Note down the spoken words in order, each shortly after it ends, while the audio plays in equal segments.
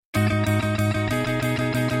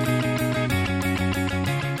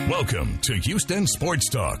Welcome to Houston Sports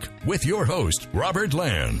Talk with your host, Robert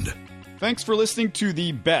Land. Thanks for listening to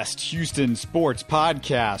the best Houston sports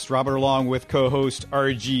podcast. Robert along with co-host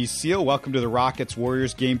RG Seal. Welcome to the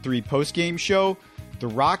Rockets-Warriors Game 3 postgame show. The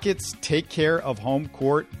Rockets take care of home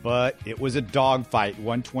court, but it was a dogfight,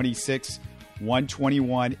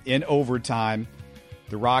 126-121 in overtime.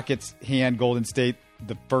 The Rockets hand Golden State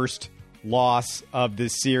the first loss of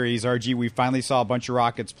this series. RG, we finally saw a bunch of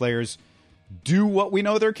Rockets players do what we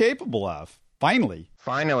know they're capable of. Finally,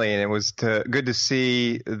 and it was good to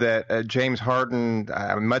see that James Harden,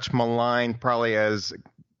 much maligned probably as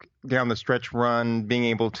down the stretch run, being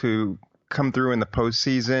able to come through in the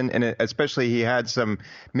postseason, and especially he had some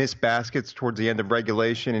missed baskets towards the end of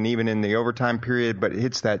regulation and even in the overtime period, but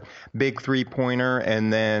hits that big three-pointer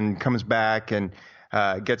and then comes back and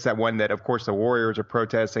gets that one that, of course, the Warriors are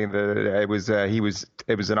protesting. It was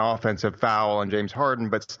an offensive foul on James Harden,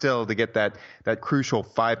 but still to get that crucial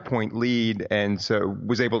 5-point lead, and so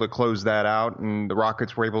was able to close that out. And the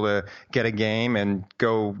Rockets were able to get a game and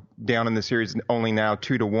go down in the series only now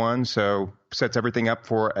 2-1. So sets everything up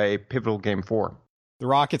for a pivotal Game 4. The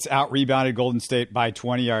Rockets out-rebounded Golden State by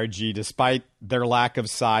 20 RG. Despite their lack of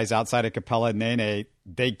size outside of Capella and Nene,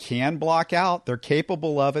 they can block out. They're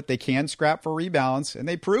capable of it. They can scrap for rebounds, and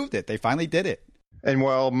they proved it. They finally did it. And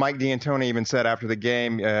well, Mike D'Antoni even said after the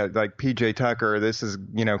game, like PJ Tucker, this is,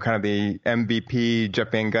 kind of the MVP. Jeff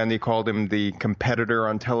Van Gundy called him the competitor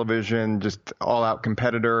on television, just all-out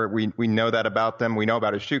competitor. We know that about them. We know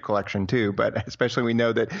about his shoe collection too, but especially we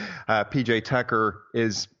know that PJ Tucker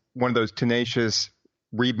is one of those tenacious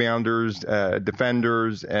rebounders,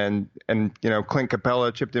 defenders, and Clint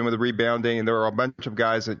Capella chipped in with the rebounding, and there were a bunch of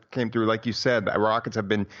guys that came through. Like you said, the Rockets have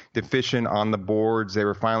been deficient on the boards. They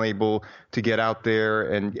were finally able to get out there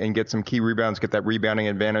and get some key rebounds, get that rebounding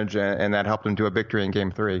advantage, and that helped them to a victory in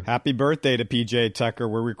Game 3. Happy birthday to PJ Tucker.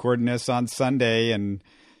 We're recording this on Sunday, and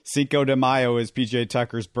Cinco de Mayo is PJ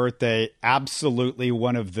Tucker's birthday. Absolutely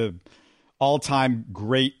one of the all-time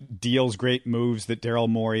great deals, great moves that Daryl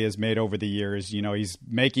Morey has made over the years. He's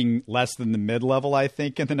making less than the mid-level, I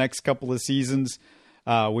think, in the next couple of seasons,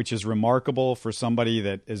 which is remarkable for somebody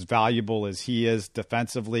that is valuable as he is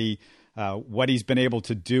defensively. What he's been able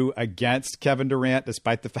to do against Kevin Durant,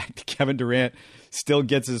 despite the fact that Kevin Durant still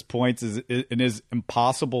gets his points and is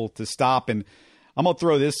impossible to stop. And I'm going to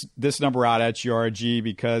throw this number out at you, RG,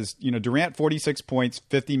 because Durant, 46 points,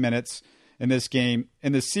 50 minutes in this game.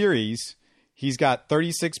 In the series, he's got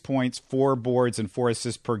 36 points, 4 boards, and 4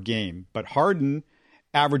 assists per game. But Harden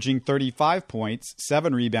averaging 35 points,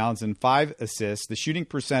 7 rebounds, and 5 assists. The shooting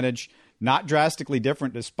percentage not drastically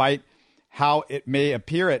different, despite how it may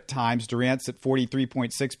appear at times. Durant's at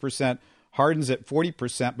 43.6%, Harden's at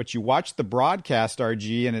 40%. But you watch the broadcast,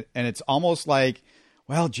 RG, and it's almost like,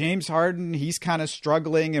 well, James Harden, he's kind of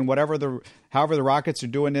struggling, and however the Rockets are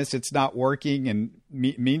doing this, it's not working. And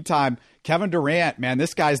meantime, Kevin Durant, man,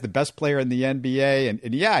 this guy's the best player in the NBA,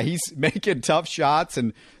 and yeah, he's making tough shots,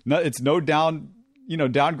 and it's no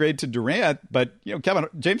downgrade to Durant, but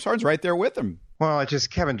James Harden's right there with him. Well, it's just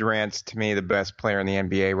Kevin Durant's, to me, the best player in the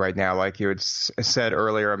NBA right now. Like you had said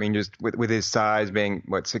earlier, I mean, just with his size being,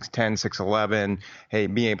 6'10", 6'11", hey,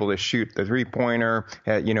 being able to shoot the three-pointer,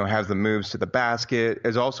 has the moves to the basket,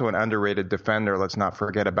 is also an underrated defender. Let's not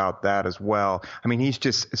forget about that as well. I mean, he's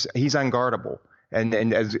unguardable.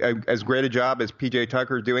 And as great a job as PJ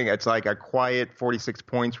Tucker's doing, it's like a quiet 46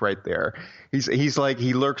 points right there. He's like,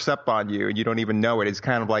 he lurks up on you and you don't even know it. It's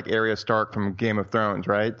kind of like Arya Stark from Game of Thrones,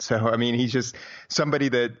 right? So, I mean, he's just somebody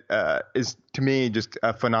that is, to me, just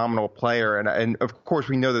a phenomenal player. And of course,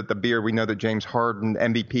 we know that James Harden,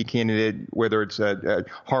 MVP candidate, whether it's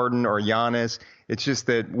Harden or Giannis, it's just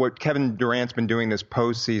that what Kevin Durant's been doing this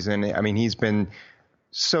postseason, I mean, he's been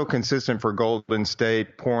so consistent for Golden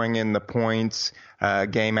State, pouring in the points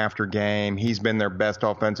game after game. He's been their best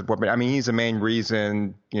offensive weapon. I mean, he's the main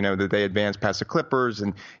reason, that they advanced past the Clippers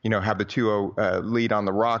and, have the 2-0 lead on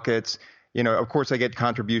the Rockets. Of course, they get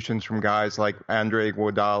contributions from guys like Andre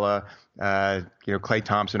Iguodala, Klay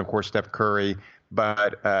Thompson, of course, Steph Curry.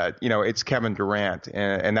 But, it's Kevin Durant.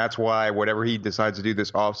 And that's why whatever he decides to do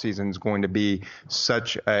this offseason is going to be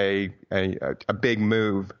such a big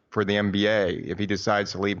move for the NBA if he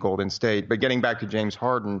decides to leave Golden State. But getting back to James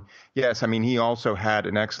Harden, yes, I mean, he also had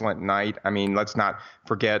an excellent night. I mean, let's not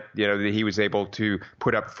forget, that he was able to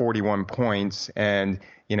put up 41 points and,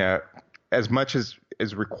 as much as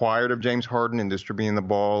is required of James Harden in distributing the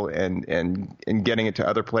ball and getting it to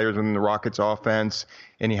other players within the Rockets offense.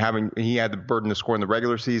 And he had the burden to score in the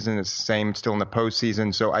regular season. It's the same still in the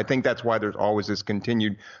postseason. So I think that's why there's always this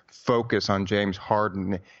continued focus on James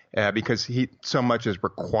Harden because so much is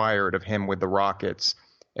required of him with the Rockets.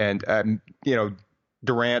 And,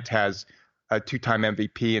 Durant has a 2-time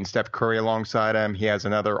MVP and Steph Curry alongside him. He has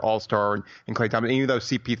another All-Star in Klay Thompson. Even though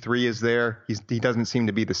CP3 is there, he doesn't seem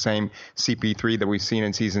to be the same CP3 that we've seen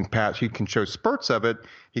in seasons past. He can show spurts of it.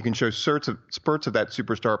 He can show spurts of that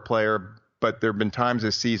superstar player. But there have been times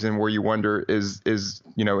this season where you wonder, has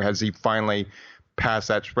he finally passed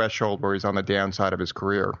that threshold where he's on the downside of his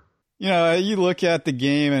career? You look at the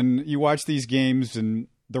game and you watch these games and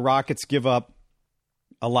the Rockets give up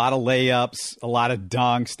a lot of layups, a lot of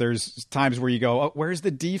dunks. There's times where you go, oh, where's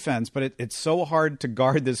the defense? But it's so hard to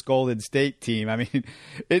guard this Golden State team. I mean,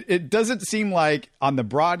 it doesn't seem like on the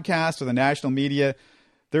broadcast or the national media,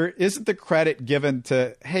 there isn't the credit given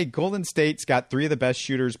to, hey, Golden State's got 3 of the best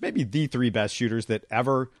shooters, maybe the 3 best shooters that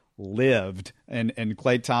ever lived, and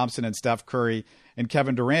Klay Thompson and Steph Curry and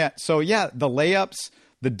Kevin Durant. So, yeah, the layups,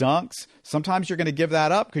 the dunks, sometimes you're going to give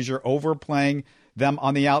that up because you're overplaying them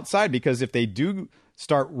on the outside, because if they do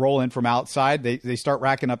start rolling from outside, they start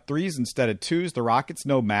racking up 3s instead of 2s. The Rockets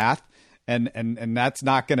know math, and that's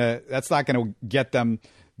not gonna get them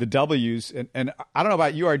the W's. And I don't know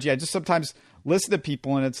about you, RG. I just sometimes listen to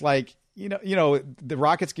people, and it's like the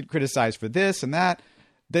Rockets get criticized for this and that.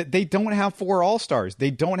 That they don't have 4 All-Stars. They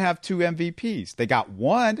don't have 2 MVPs. They got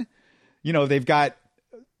 1. They've got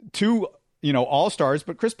 2. All-Stars,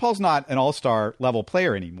 but Chris Paul's not an all-star level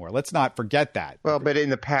player anymore. Let's not forget that. Well, but in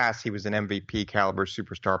the past, he was an MVP caliber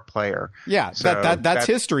superstar player. Yeah, so that's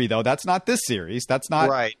history, though. That's not this series. That's not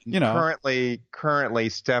right. Currently,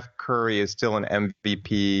 Steph Curry is still an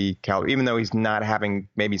MVP caliber, even though he's not having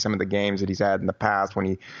maybe some of the games that he's had in the past when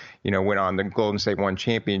he, went on the Golden State won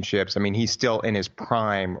championships. I mean, he's still in his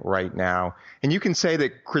prime right now. And you can say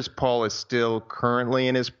that Chris Paul is still currently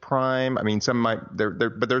in his prime. I mean, some might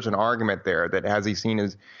but there's an argument there that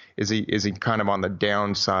is he kind of on the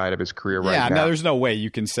downside of his career right now? Yeah, no, there's no way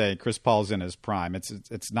you can say Chris Paul's in his prime.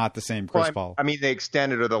 It's not the same Chris Paul. I mean, they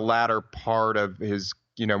extended to the latter part of his,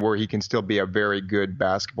 where he can still be a very good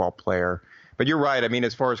basketball player. But you're right. I mean,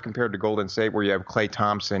 as far as compared to Golden State, where you have Klay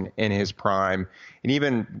Thompson in his prime, and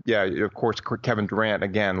even, of course, Kevin Durant,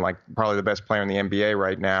 again, like probably the best player in the NBA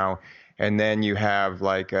right now. And then you have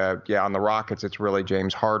on the Rockets, it's really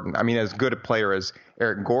James Harden. I mean, as good a player as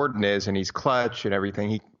Eric Gordon is, and he's clutch and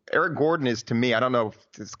everything. Eric Gordon is, to me, I don't know if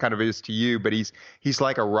this kind of is to you, but he's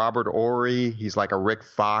like a Robert Horry. He's like a Rick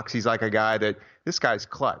Fox. He's like a guy this guy's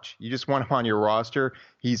clutch. You just want him on your roster.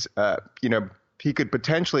 He's, he could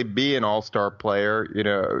potentially be an all-star player,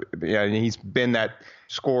 and he's been that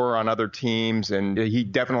scorer on other teams, and he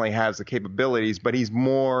definitely has the capabilities, but he's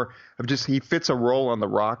more of he fits a role on the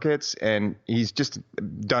Rockets, and he's just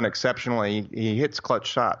done exceptionally. He hits clutch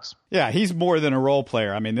shots. Yeah, he's more than a role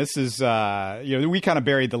player. I mean, this is, we kind of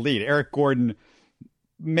buried the lead. Eric Gordon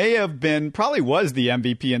probably was the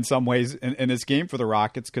MVP in some ways in this game for the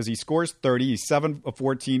Rockets, because he scores 30. He's 7 of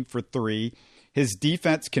 14 for 3. His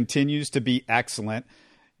defense continues to be excellent.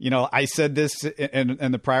 I said this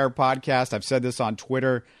in the prior podcast. I've said this on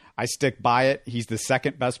Twitter. I stick by it. He's the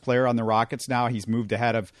second best player on the Rockets now. He's moved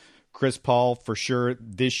ahead of Chris Paul for sure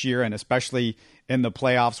this year, and especially in the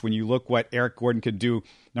playoffs when you look what Eric Gordon could do.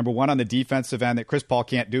 Number 1 on the defensive end that Chris Paul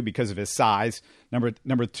can't do because of his size.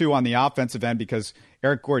 Number 2 on the offensive end because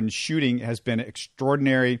Eric Gordon's shooting has been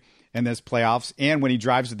extraordinary in this playoffs. And when he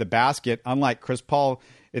drives to the basket, unlike Chris Paul,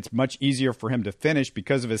 it's much easier for him to finish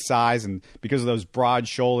because of his size and because of those broad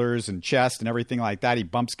shoulders and chest and everything like that. He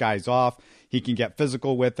bumps guys off. He can get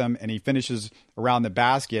physical with them, and he finishes around the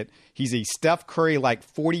basket. He's a Steph Curry-like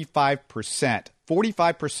 45%.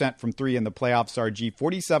 45% from 3 in the playoffs, RG.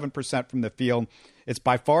 47% from the field. It's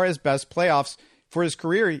by far his best playoffs. For his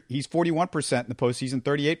career, he's 41% in the postseason,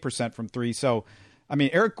 38% from 3. So, I mean,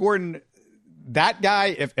 Eric Gordon, that guy,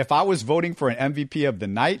 if I was voting for an MVP of the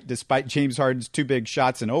night, despite James Harden's 2 big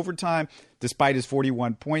shots in overtime, despite his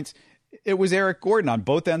 41 points, it was Eric Gordon on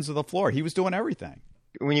both ends of the floor. He was doing everything.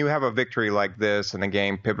 When you have a victory like this in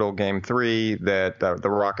a pivotal game 3 that the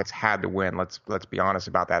Rockets had to win, let's be honest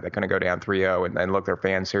about that. They're going to go down 3-0 and look their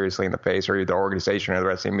fans seriously in the face, or the organization or the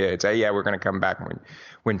rest of the NBA and say, yeah, we're going to come back and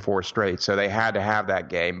win 4 straight. So they had to have that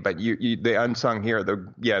game. But the unsung hero,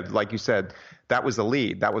 like you said, that was the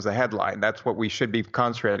lead. That was the headline. That's what we should be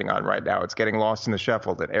concentrating on right now. It's getting lost in the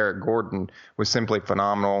shuffle that Eric Gordon was simply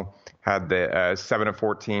phenomenal. Had the 7 of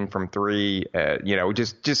 14 from 3.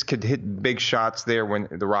 Just could hit big shots there when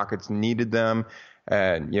the Rockets needed them.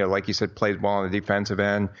 And, like you said, plays well on the defensive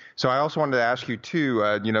end. So I also wanted to ask you, too,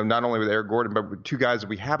 not only with Eric Gordon, but with 2 guys that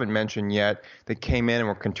we haven't mentioned yet that came in and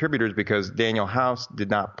were contributors because Daniel House did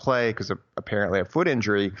not play because of apparently a foot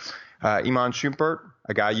injury. Iman Shumpert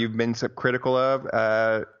a guy you've been so critical of,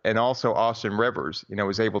 and also Austin Rivers,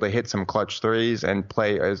 was able to hit some clutch threes and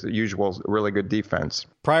play, as usual, really good defense.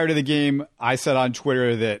 Prior to the game, I said on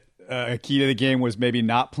Twitter that a key to the game was maybe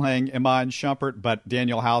not playing Iman Shumpert, but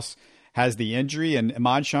Daniel House has the injury, and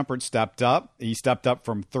Iman Shumpert stepped up. He stepped up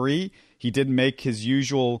from 3. He didn't make his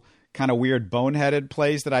usual kind of weird boneheaded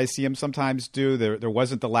plays that I see him sometimes do. There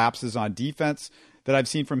wasn't the lapses on defense that I've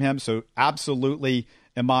seen from him. So absolutely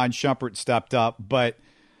Iman Shumpert stepped up. But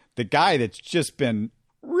the guy that's just been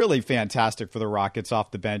really fantastic for the Rockets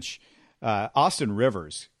off the bench, Austin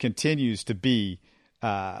Rivers, continues to be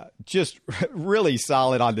just really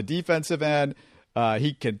solid on the defensive end.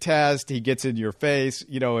 He contests, he gets in your face.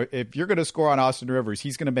 If you're going to score on Austin Rivers,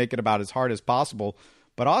 he's going to make it about as hard as possible.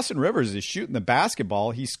 But Austin Rivers is shooting the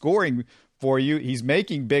basketball. He's scoring for you. He's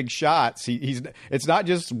making big shots. It's not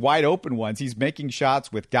just wide open ones. He's making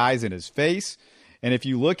shots with guys in his face. And if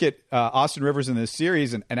you look at Austin Rivers in this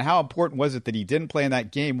series and how important was it that he didn't play in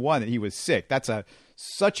that game 1, that he was sick? That's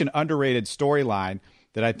such an underrated storyline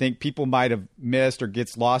that I think people might have missed or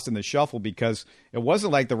gets lost in the shuffle, because it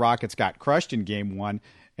wasn't like the Rockets got crushed in game 1.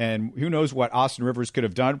 And who knows what Austin Rivers could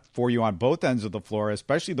have done for you on both ends of the floor,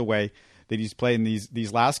 especially the way that he's played in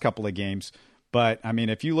these last couple of games. But, I mean,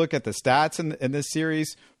 if you look at the stats in this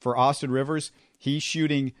series for Austin Rivers, he's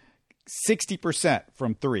shooting 60%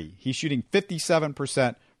 from 3. He's shooting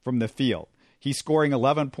 57% from the field. He's scoring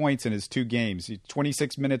 11 points in his 2 games,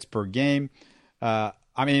 26 minutes per game.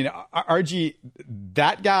 RG,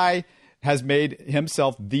 that guy has made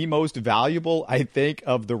himself the most valuable, I think,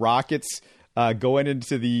 of the Rockets going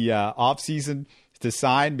into the offseason to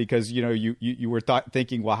sign, because, you were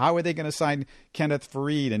thinking, well, how are they going to sign Kenneth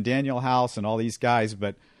Faried and Daniel House and all these guys?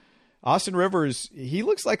 But Austin Rivers, he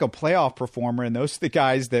looks like a playoff performer, and those are the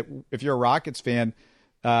guys that, if you're a Rockets fan,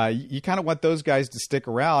 you kind of want those guys to stick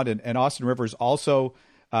around. And Austin Rivers also,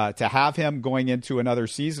 to have him going into another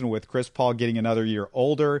season with Chris Paul getting another year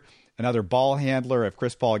older, another ball handler. If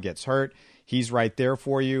Chris Paul gets hurt, he's right there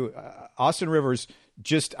for you. Austin Rivers,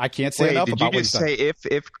 I can't say enough about what he's done. Did you just say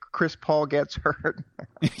if Chris Paul gets hurt?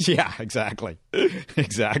 Yeah, exactly.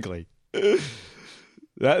 Exactly.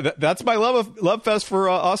 That's my love fest for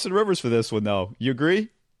Austin Rivers for this one, though. You agree?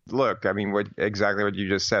 Look, I mean, exactly what you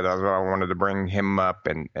just said. I wanted to bring him up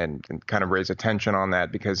and kind of raise attention on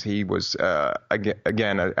that, because he was,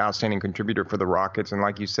 again, an outstanding contributor for the Rockets. And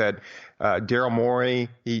like you said, Daryl Morey,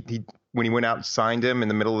 he when he went out and signed him in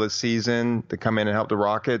the middle of the season to come in and help the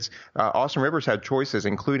Rockets, Austin Rivers had choices,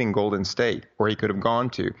 including Golden State, where he could have gone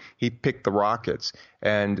to. He picked the Rockets,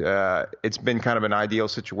 and it's been kind of an ideal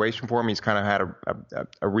situation for him. He's kind of had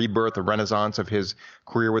a rebirth, a renaissance of his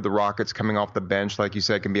career with the Rockets, coming off the bench. Like you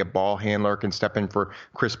said, can be a ball handler, can step in for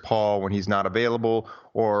Chris Paul when he's not available,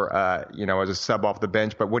 or, as a sub off the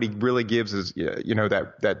bench. But what he really gives is,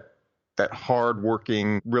 that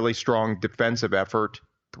hard-working, really strong defensive effort.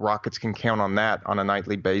 The Rockets can count on that on a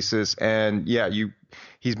nightly basis. And yeah,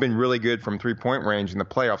 he's been really good from 3-point range in the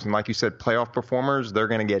playoffs. And like you said, playoff performers, they're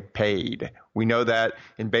going to get paid. We know that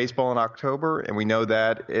in baseball in October, and we know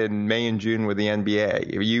that in May and June with the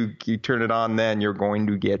NBA. If you turn it on, then you're going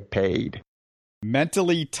to get paid.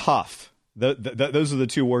 Mentally tough. Those are the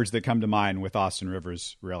 2 words that come to mind with Austin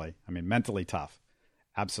Rivers, really. I mean, mentally tough.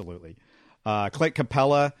 Absolutely. Clint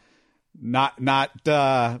Capella, not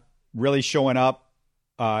really showing up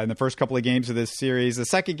in the first couple of games of this series. The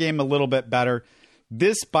second game, a little bit better.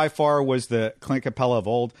 This, by far, was the Clint Capella of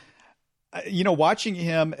old. Watching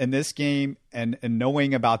him in this game and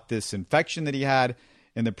knowing about this infection that he had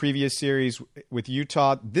in the previous series with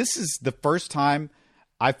Utah, this is the first time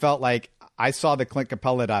I felt like I saw the Clint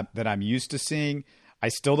Capella that I'm used to seeing. I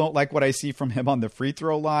still don't like what I see from him on the free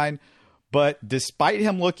throw line. But despite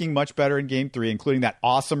him looking much better in Game 3, including that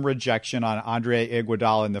awesome rejection on Andre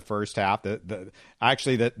Iguodala in the first half, the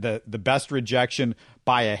best rejection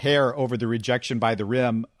by a hair over the rejection by the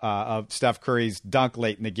rim of Steph Curry's dunk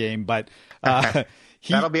late in the game. But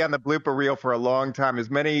that'll be on the blooper reel for a long time. As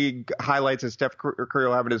many highlights as Steph Curry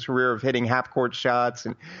will have in his career of hitting half-court shots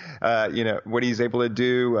and, what he's able to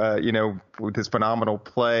do, with his phenomenal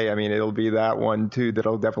play. I mean, it'll be that one, too,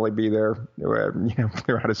 that'll definitely be there,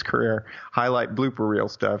 throughout his career. Highlight blooper reel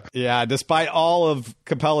stuff. Yeah, despite all of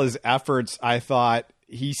Capella's efforts, I thought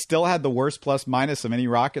he still had the worst plus-minus of any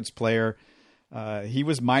Rockets player. He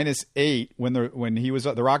was -8 when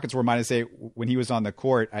the Rockets were -8 when he was on the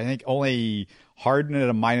court. I think only Harden at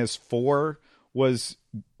a -4 was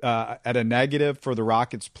at a negative for the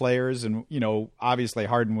Rockets players. And, obviously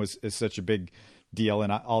Harden is such a big deal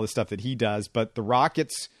and all the stuff that he does. But the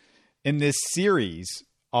Rockets in this series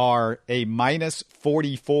are a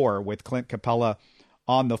 -44 with Clint Capella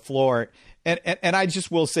on the floor. And I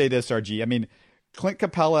just will say this, RG. I mean, Clint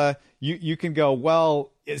Capella, you can go,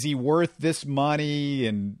 well, is he worth this money?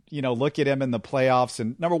 And, look at him in the playoffs.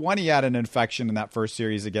 And number one, he had an infection in that first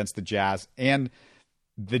series against the Jazz. And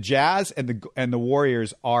the Jazz and the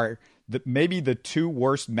Warriors are maybe the two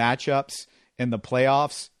worst matchups in the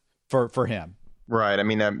playoffs for him. Right. I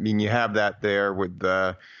mean, you have that there with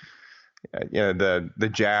the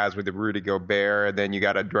Jazz with the Rudy Gobert, and then you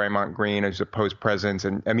got a Draymond Green as a post presence.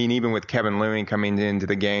 And I mean, even with Kevin Looney coming into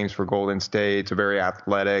the games for Golden State, it's a very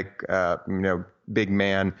athletic, big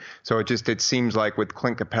man. So it seems like with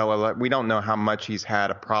Clint Capella, we don't know how much he's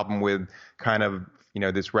had a problem with kind of,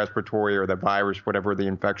 this respiratory or the virus, whatever the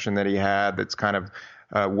infection that he had that's kind of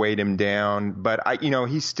weighed him down. But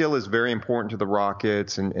he still is very important to the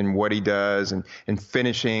Rockets and what he does and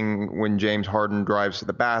finishing when James Harden drives to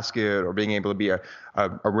the basket, or being able to be a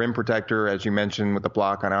rim protector, as you mentioned with the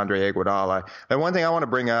block on Andre Iguodala. And one thing I want to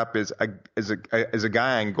bring up is a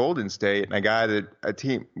guy in Golden State, and a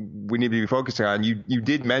team we need to be focusing on. You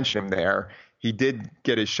did mention him there. He did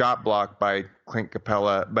get his shot blocked by Clint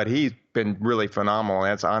Capella, but he's been really phenomenal.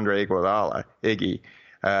 And that's Andre Iguodala, Iggy.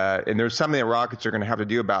 And there's something the Rockets are going to have to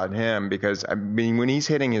do about him, because, I mean, when he's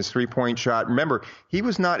hitting his three-point shot, remember, he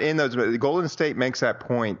was not in those. Golden State makes that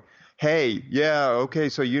point. Hey, yeah, okay,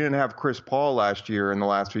 so you didn't have Chris Paul last year in the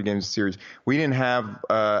last 3 games of the series. We didn't have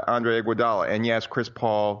Andre Iguodala. And yes, Chris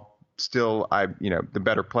Paul still, the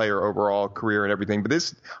better player overall, career and everything. But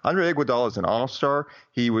this Andre Iguodala is an all-star.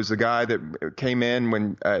 He was the guy that came in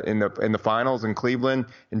when in the finals in Cleveland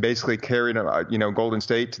and basically carried Golden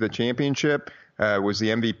State to the championship. Was the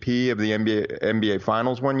MVP of the NBA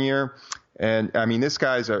Finals one year. And, I mean, this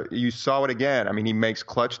guy's you saw it again. I mean, he makes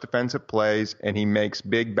clutch defensive plays and he makes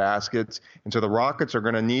big baskets. And so the Rockets are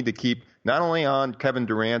going to need to keep not only on Kevin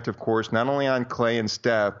Durant, of course, not only on Clay and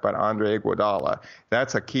Steph, but Andre Iguodala.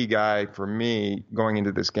 That's a key guy for me going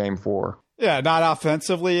into this Game 4. Yeah, not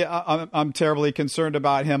offensively. I'm terribly concerned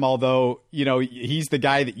about him, although, he's the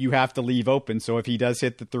guy that you have to leave open. So if he does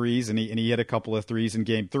hit the threes, and he hit a couple of threes in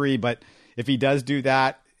Game 3, but if he does do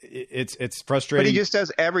that, it's frustrating. But he just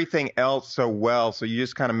does everything else so well. So you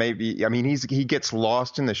just kind of he gets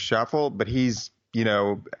lost in the shuffle, but he's,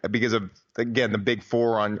 because of, again, the big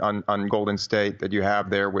four on Golden State that you have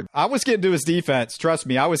there with. I was getting to his defense. Trust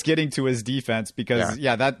me, I was getting to his defense because,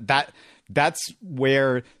 that's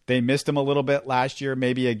where they missed him a little bit last year,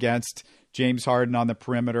 maybe against James Harden on the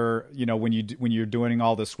perimeter. When you're doing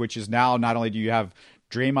all the switches now, not only do you have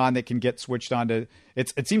Draymond that can get switched onto.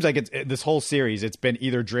 It seems like this whole series, it's been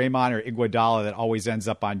either Draymond or Iguodala that always ends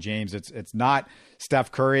up on James. It's not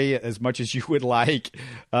Steph Curry as much as you would like,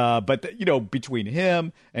 but between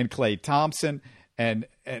him and Klay Thompson and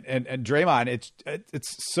Draymond,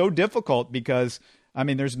 it's so difficult because. I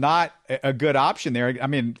mean, there's not a good option there. I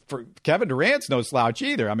mean, for Kevin Durant's no slouch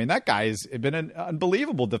either. I mean, that guy has been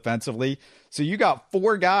unbelievable defensively. So you got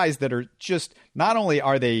 4 guys that are just, not only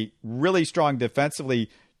are they really strong defensively,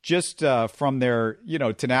 just from their,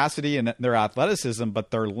 tenacity and their athleticism, but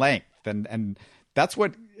their length. And that's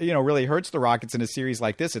what, really hurts the Rockets in a series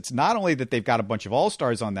like this. It's not only that they've got a bunch of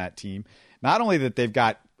all-stars on that team, not only that they've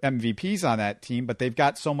got MVPs on that team, but they've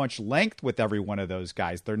got so much length with every one of those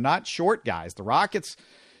guys. They're not short guys. The Rockets,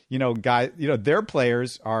 their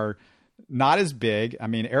players are not as big. I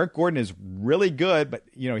mean, Eric Gordon is really good, but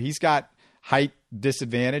he's got height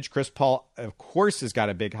disadvantage. Chris Paul, of course, has got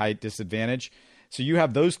a big height disadvantage. So you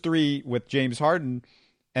have those 3 with James Harden,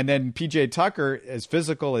 and then PJ Tucker, as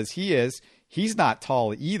physical as he is, he's not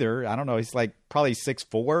tall either. I don't know. He's like probably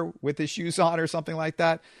 6'4" with his shoes on or something like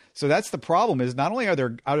that. So that's the problem, is not only are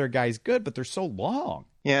their other guys good, but they're so long.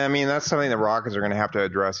 Yeah, I mean, that's something the Rockets are going to have to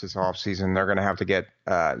address this offseason. They're going to have to get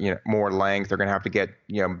more length. They're going to have to get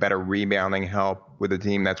better rebounding help with the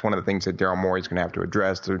team. That's one of the things that Daryl Morey's going to have to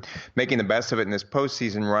address. They're making the best of it in this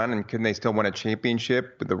postseason run, and can they still win a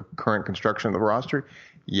championship with the current construction of the roster?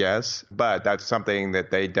 Yes, but that's something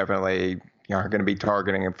that they definitely are going to be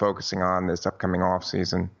targeting and focusing on this upcoming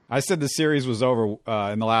offseason. I said the series was over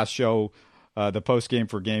in the last show, the post game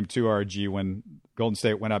for Game 2, RG, when Golden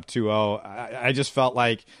State went up 2-0. I just felt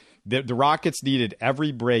like the Rockets needed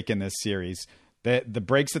every break in this series. The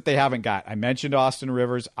breaks that they haven't got. I mentioned Austin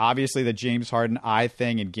Rivers, obviously the James Harden eye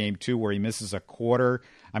thing in Game 2 where he misses a quarter.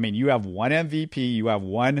 I mean, you have one MVP, you have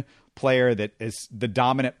one player that is the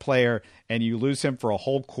dominant player, and you lose him for a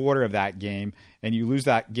whole quarter of that game, and you lose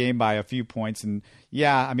that game by a few points. And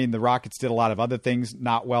yeah, I mean, the Rockets did a lot of other things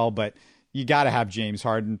not well, but you got to have James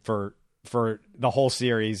Harden for the whole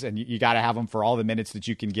series, and you got to have him for all the minutes that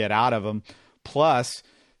you can get out of him. Plus,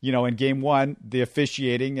 in Game 1, the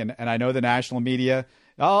officiating, and I know the national media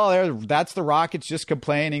oh, that's the Rockets just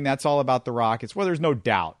complaining. That's all about the Rockets. Well, there's no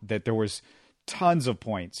doubt that there was tons of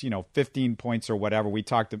points, 15 points or whatever. We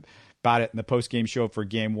talked about it in the post-game show for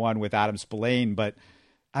Game 1 with Adam Spillane. But,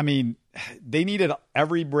 I mean, they needed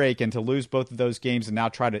every break, and to lose both of those games and now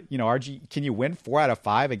try to, RG, can you win 4 out of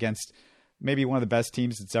 5 against maybe one of the best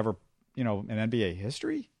teams that's ever, in NBA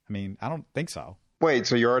history? I mean, I don't think so. Wait,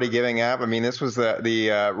 so you're already giving up? I mean, this was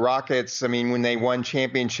the Rockets. I mean, when they won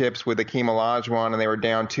championships with Akeem Olajuwon and they were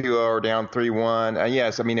down 2-0 or down 3-1.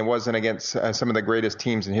 Yes, I mean, it wasn't against some of the greatest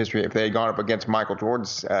teams in history. If they had gone up against Michael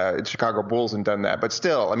Jordan's Chicago Bulls and done that. But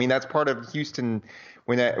still, I mean, that's part of Houston.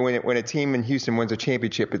 When a team in Houston wins a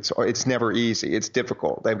championship, it's never easy. It's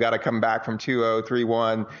difficult. They've got to come back from 2-0,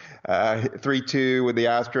 3-1, 3-2 with the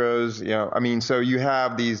Astros. I mean, so you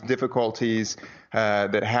have these difficulties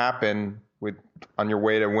that happen on your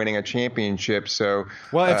way to winning a championship. So,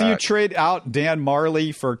 well, if you trade out Dan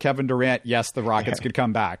Marley for Kevin Durant, yes, the Rockets could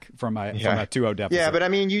come back from a 2-0 deficit. Yeah, but I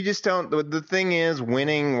mean, you just don't. The thing is,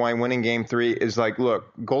 winning Game 3 is like,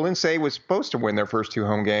 look, Golden State was supposed to win their first 2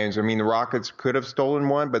 home games. I mean, the Rockets could have stolen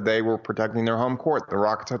one, but they were protecting their home court. The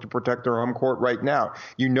Rockets have to protect their home court right now.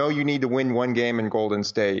 You need to win one game in Golden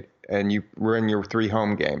State, and you win your 3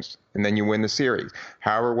 home games, and then you win the series.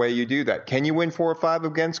 However way you do that. Can you win 4 or 5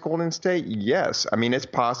 against Golden State? Yes. I mean, it's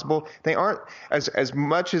possible. They aren't as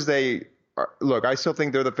much as they are. Look, I still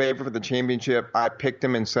think they're the favorite for the championship. I picked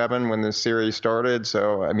them in 7 when the series started.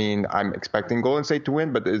 So, I mean, I'm expecting Golden State to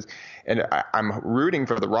win, I'm rooting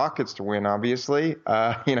for the Rockets to win, obviously.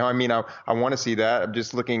 I want to see that. I'm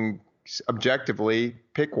just looking objectively,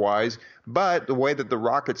 pick-wise. But the way that the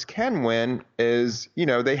Rockets can win is,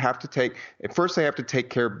 they have to take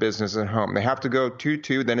care of business at home. They have to go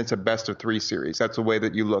 2-2, then it's a best-of-3 series. That's the way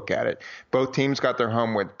that you look at it. Both teams got their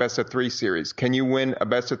home with best-of-3 series. Can you win a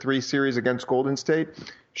best-of-3 series against Golden State?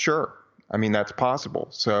 Sure. I mean, that's possible.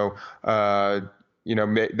 So,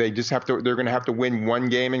 they just they're going to have to win one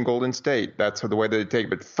game in Golden State. That's the way that they take it.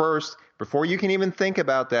 But first, before you can even think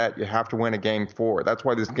about that, you have to win a Game 4. That's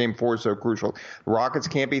why this Game 4 is so crucial. The Rockets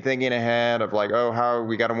can't be thinking ahead of like, oh, how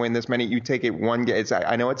we got to win this many. You take it one game.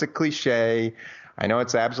 I know it's a cliche. I know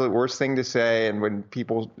it's the absolute worst thing to say. And when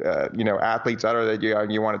people, athletes utter that,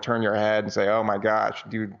 you want to turn your head and say, oh my gosh,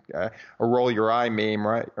 dude, a roll your eye meme,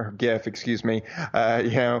 right? Or GIF, excuse me.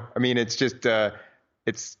 I mean, it's just,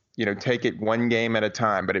 take it one game at a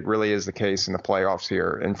time, but it really is the case in the playoffs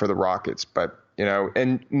here and for the Rockets. But,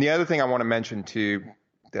 and the other thing I want to mention too,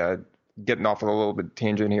 getting off of a little bit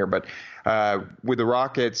tangent here, but with the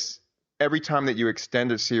Rockets, every time that you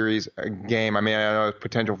extend a game, I mean, I know there's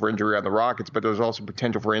potential for injury on the Rockets, but there's also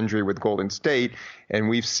potential for injury with Golden State. And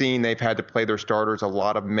we've seen they've had to play their starters a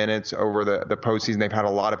lot of minutes over the postseason. They've had a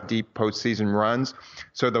lot of deep postseason runs.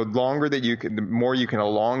 So the more you can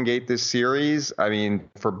elongate this series, I mean,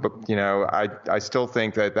 I still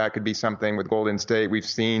think that could be something with Golden State. We've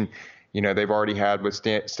seen, they've already had with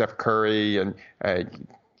Steph Curry and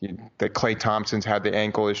that Klay Thompson's had the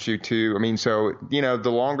ankle issue too. I mean, so, the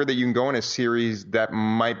longer that you can go in a series, that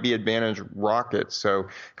might be advantage Rockets. So,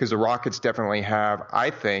 because the Rockets definitely have, I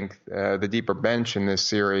think, the deeper bench in this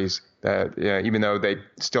series that, even though they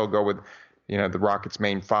still go with, the Rockets'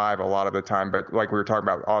 main 5 a lot of the time. But like we were talking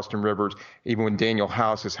about, Austin Rivers, even when Daniel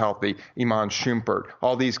House is healthy, Iman Shumpert,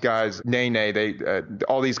 all these guys,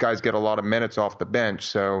 all these guys get a lot of minutes off the bench.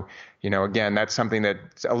 So, again, that's something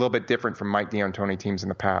that's a little bit different from Mike D'Antoni teams in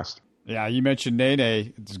the past. Yeah, you mentioned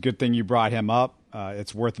Nene. It's a good thing you brought him up.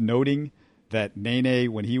 It's worth noting that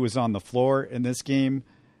Nene, when he was on the floor in this game,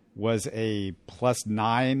 was a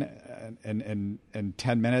 +9 and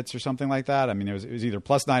 10 minutes or something like that. I mean, it was either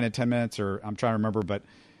 +9 and 10 minutes, or I'm trying to remember, but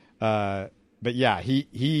yeah,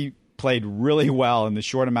 he played really well in the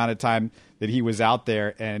short amount of time that he was out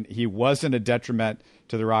there, and he wasn't a detriment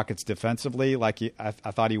to the Rockets defensively like I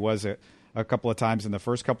thought he was a couple of times in the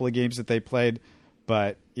first couple of games that they played.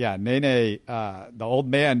 But yeah, Nene, the old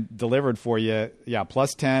man delivered for you. Yeah,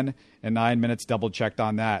 +10 and 9 minutes, double checked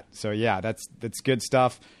on that. So yeah, that's good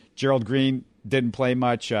stuff. Gerald Green didn't play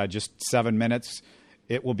much, just 7 minutes.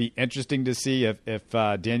 It will be interesting to see if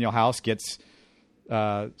Daniel House gets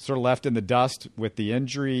sort of left in the dust with the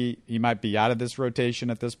injury. He might be out of this rotation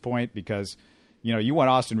at this point because, you want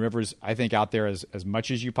Austin Rivers, I think, out there as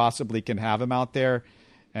much as you possibly can have him out there.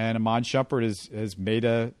 And Iman Shumpert has made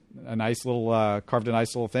a nice little, carved a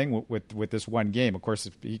nice little thing with this one game. Of course,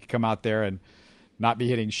 if he could come out there and not be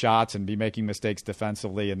hitting shots and be making mistakes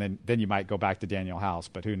defensively, and then you might go back to Daniel House,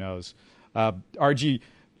 but who knows? RG,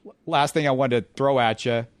 last thing I wanted to throw at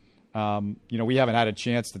you, we haven't had a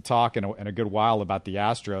chance to talk in a good while about the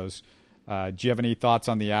Astros. Do you have any thoughts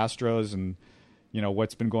on the Astros and,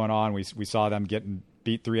 what's been going on? We saw them getting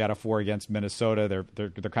beat 3 out of 4 against Minnesota. They're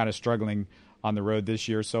kind of struggling on the road this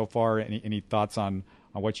year so far. Any thoughts on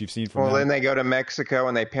what you've seen from them? Well, then they go to Mexico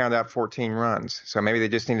and they pound out 14 runs. So maybe they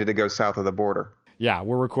just needed to go south of the border. Yeah,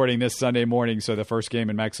 we're recording this Sunday morning, so the first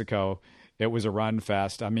game in Mexico, it was a run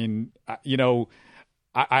fest. I mean,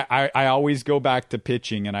 I always go back to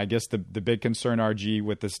pitching, and I guess the big concern, RG,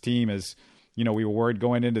 with this team is, we were worried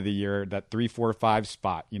going into the year that 3, 4, 5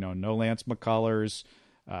 spot. No Lance McCullers,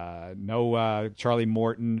 no Charlie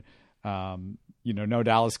Morton, no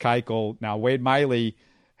Dallas Keuchel. Now Wade Miley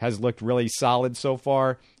has looked really solid so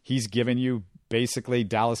far. He's given you basically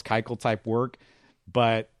Dallas Keuchel type work,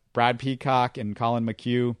 but Brad Peacock and Colin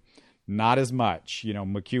McHugh, not as much.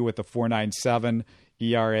 McHugh with a 4.97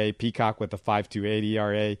 ERA, Peacock with a 5.28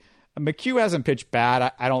 ERA. McHugh hasn't pitched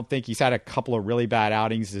bad. I don't think he's had a couple of really bad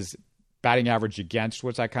outings. His batting average against,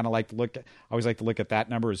 which I kind of like to look at. I always like to look at that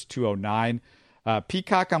number, is 209.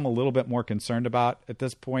 Peacock, I'm a little bit more concerned about at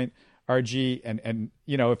this point, RG. And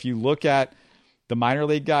if you look at the minor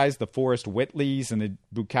league guys, the Forrest Whitleys and the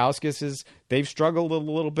Bukowskises, they've struggled a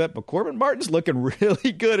little bit, but Corbin Martin's looking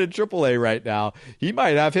really good at AAA right now. He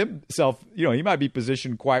might have himself, he might be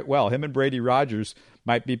positioned quite well. Him and Brady Rogers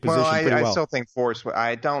might be positioned pretty well. I still think Forrest,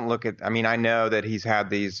 I know that he's had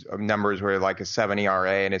these numbers where like a 7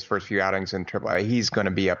 ERA in his first few outings in AAA. He's going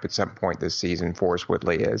to be up at some point this season. Forrest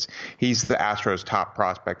Whitley is. He's the Astros' top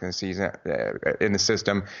prospect in the season, in the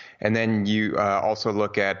system. And then you also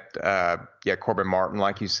look at, Corbin Martin,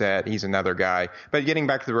 like you said, he's another guy. But getting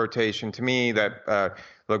back to the rotation, to me, that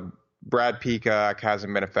look, Brad Peacock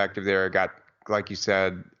hasn't been effective there. Got, like you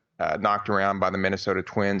said, knocked around by the Minnesota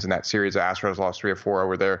Twins in that series. The Astros lost 3 or 4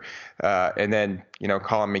 over there. And then,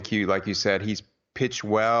 Colin McHugh, like you said, he's pitched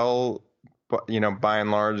well, but, by and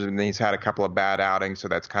large, and he's had a couple of bad outings, so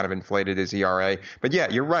that's kind of inflated his ERA. But yeah,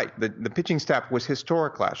 you're right. The pitching staff was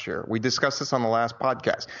historic last year. We discussed this on the last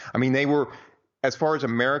podcast. I mean, they were, as far as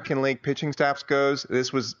American League pitching staffs goes,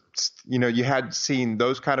 this was, you had seen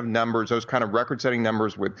those kind of numbers, those kind of record-setting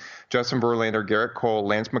numbers with Justin Verlander, Garrett Cole,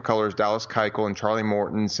 Lance McCullers, Dallas Keuchel, and Charlie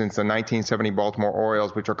Morton since the 1970 Baltimore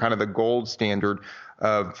Orioles, which are kind of the gold standard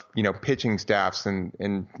of, pitching staffs in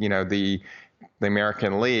the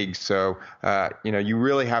American League. So, you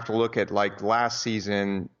really have to look at, like, last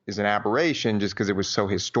season is an aberration just because it was so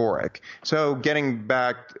historic. So getting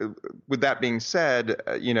back, with that being said,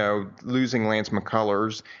 losing Lance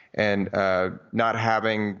McCullers and not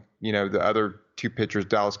having, the other 2 pitchers,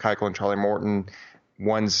 Dallas Keuchel and Charlie Morton,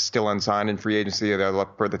 one's still unsigned in free agency, the other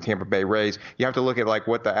for the Tampa Bay Rays. You have to look at like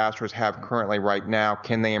what the Astros have currently right now.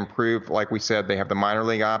 Can they improve? Like we said, they have the minor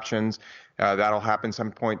league options. That'll happen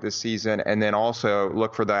some point this season. And then also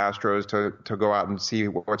look for the Astros to go out and see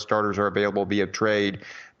what starters are available via trade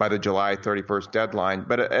by the July 31st deadline.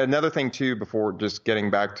 But another thing, too, before just getting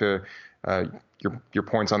back to your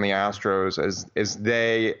points on the Astros, is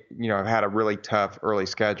they, have had a really tough early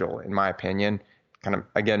schedule, in my opinion. Kind of,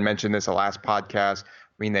 again, mentioned this the last podcast. I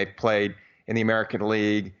mean, they've played in the American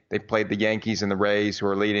League. They've played the Yankees and the Rays, who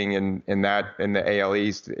are leading in the AL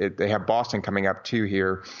East. They have Boston coming up too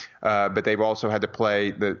here, but they've also had to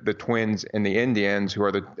play the Twins and the Indians, who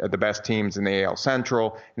are the best teams in the AL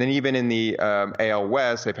Central. And then even in the AL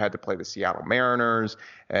West, they've had to play the Seattle Mariners.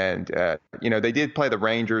 And they did play the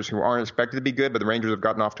Rangers, who aren't expected to be good, but the Rangers have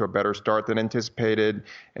gotten off to a better start than anticipated.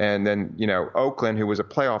 And then Oakland, who was a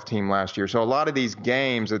playoff team last year. So a lot of these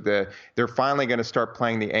games they're finally going to start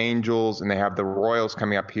playing the Angels, and they have the Royals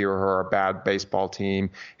coming up here, who are a bad baseball team,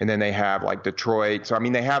 and then they have like Detroit. So I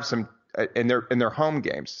mean, they have some in their home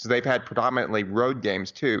games. So they've had predominantly road games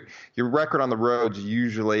too. Your record on the roads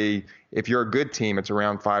usually, if you're a good team, it's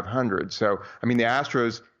around 500. So I mean, the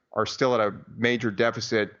Astros are still at a major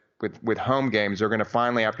deficit with home games. They're going to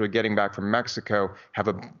finally, after getting back from Mexico, have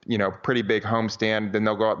a pretty big homestand. Then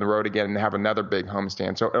they'll go out on the road again and have another big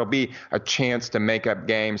homestand. So it'll be a chance to make up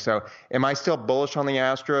games. So am I still bullish on the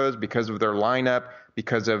Astros because of their lineup,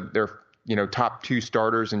 because of their top 2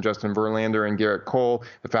 starters in Justin Verlander and Garrett Cole,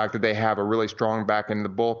 the fact that they have a really strong back in the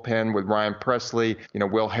bullpen with Ryan Presley,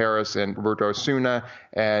 Will Harris and Roberto Osuna,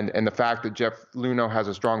 and the fact that Jeff Luhnow has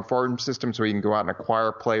a strong farm system so he can go out and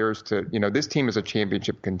acquire players to, this team is a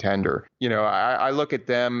championship contender. I look at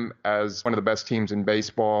them as one of the best teams in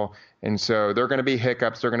baseball. And so there are going to be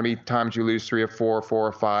hiccups. There are going to be times you lose 3 or 4, 4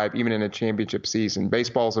 or 5, even in a championship season.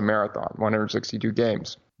 Baseball's a marathon, 162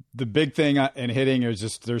 games. The big thing in hitting is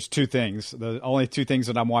just there's 2 things. The only 2 things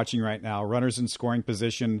that I'm watching right now: runners in scoring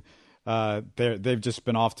position. They've just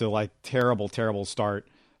been off to like terrible start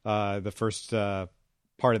the first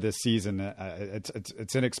part of this season.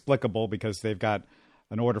 It's inexplicable because they've got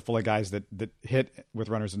an order full of guys that hit with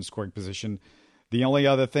runners in scoring position. The only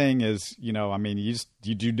other thing is, you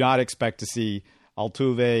do not expect to see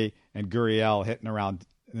Altuve and Gurriel hitting around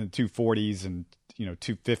in the 240s and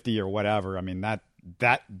 250 or whatever. I mean,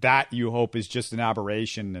 that you hope is just an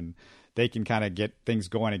aberration and they can kind of get things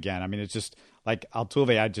going again. I mean, it's just like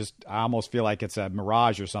Altuve. I almost feel like it's a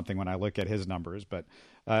mirage or something when I look at his numbers. But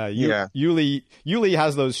Yuli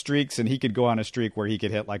has those streaks, and he could go on a streak where he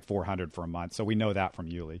could hit like 400 for a month. So we know that from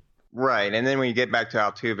Yuli. Right. And then when you get back to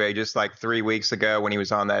Altuve, just like 3 weeks ago when he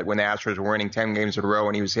was on that, when the Astros were winning 10 games in a row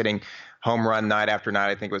and he was hitting home run night after night,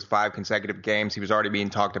 I think it was 5 consecutive games, he was already being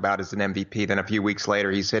talked about as an MVP. Then a few weeks later,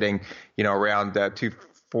 he's hitting, around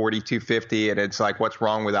 240, 250. And it's like, what's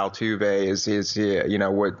wrong with Altuve? Is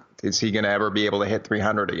he going to ever be able to hit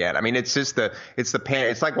 300 again? I mean, it's just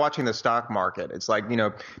it's like watching the stock market. It's like,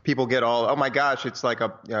 people get all, oh my gosh, it's like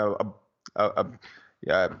a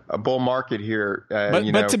bull market here.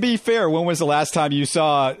 But to be fair, when was the last time you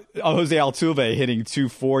saw Jose Altuve hitting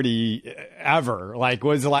 240 ever? Like,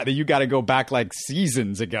 was a lot that you got to go back like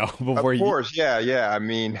seasons ago before? Of course, yeah. I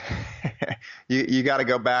mean, you got to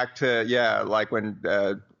go back to like when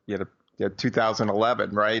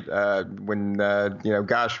 2011, right?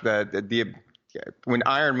 When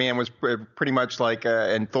Iron Man was pretty much like,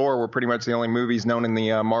 and Thor were pretty much the only movies known in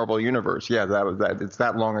the Marvel universe. Yeah, it's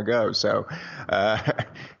that long ago. So,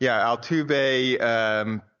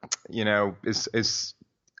 Altuve,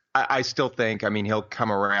 I still think, I mean, he'll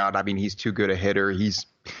come around. I mean, he's too good a hitter. He's,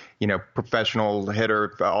 professional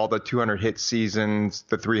hitter, all the 200 hit seasons,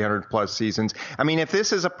 the 300 plus seasons. I mean, if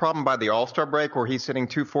this is a problem by the All-Star break where he's hitting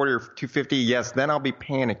 240 or 250, yes, then I'll be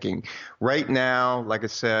panicking. Right now, like I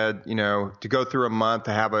said, to go through a month,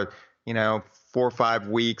 to have a, 4 or 5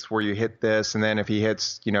 weeks where you hit this, and then if he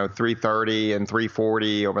hits, 330 and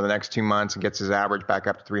 340 over the next 2 months and gets his average back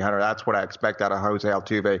up to 300, that's what I expect out of Jose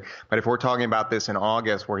Altuve. But if we're talking about this in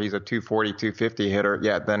August where he's a 240, 250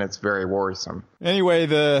 hitter, then it's very worrisome. Anyway,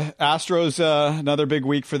 the Astros, another big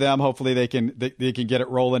week for them. Hopefully they can get it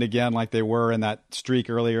rolling again like they were in that streak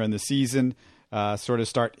earlier in the season, sort of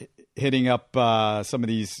start hitting up some of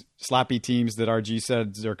these slappy teams that RG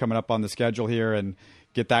said are coming up on the schedule here and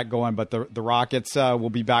get that going. But the Rockets will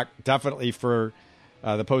be back definitely for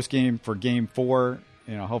the post game for Game 4.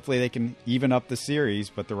 Hopefully they can even up the series.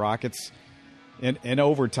 But the Rockets in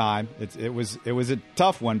overtime, it was a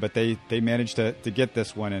tough one, but they managed to get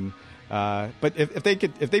this one. And but if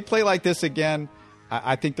they play like this again,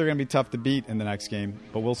 I think they're going to be tough to beat in the next game.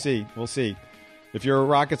 But we'll see. If you're a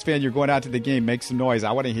Rockets fan, you're going out to the game, make some noise.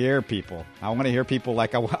 I want to hear people. I want to hear people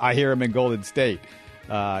like I hear them in Golden State.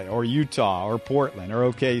 Or Utah, or Portland,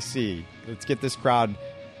 or OKC. Let's get this crowd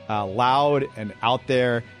loud and out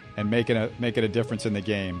there and make it a difference in the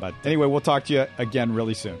game. But anyway, we'll talk to you again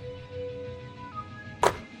really soon.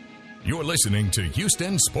 You're listening to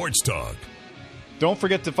Houston Sports Talk. Don't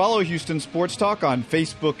forget to follow Houston Sports Talk on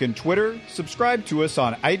Facebook and Twitter. Subscribe to us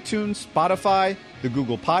on iTunes, Spotify, the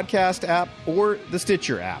Google Podcast app, or the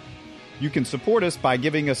Stitcher app. You can support us by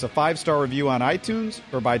giving us a 5-star review on iTunes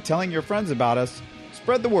or by telling your friends about us.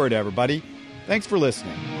 Spread the word, everybody. Thanks for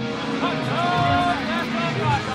listening.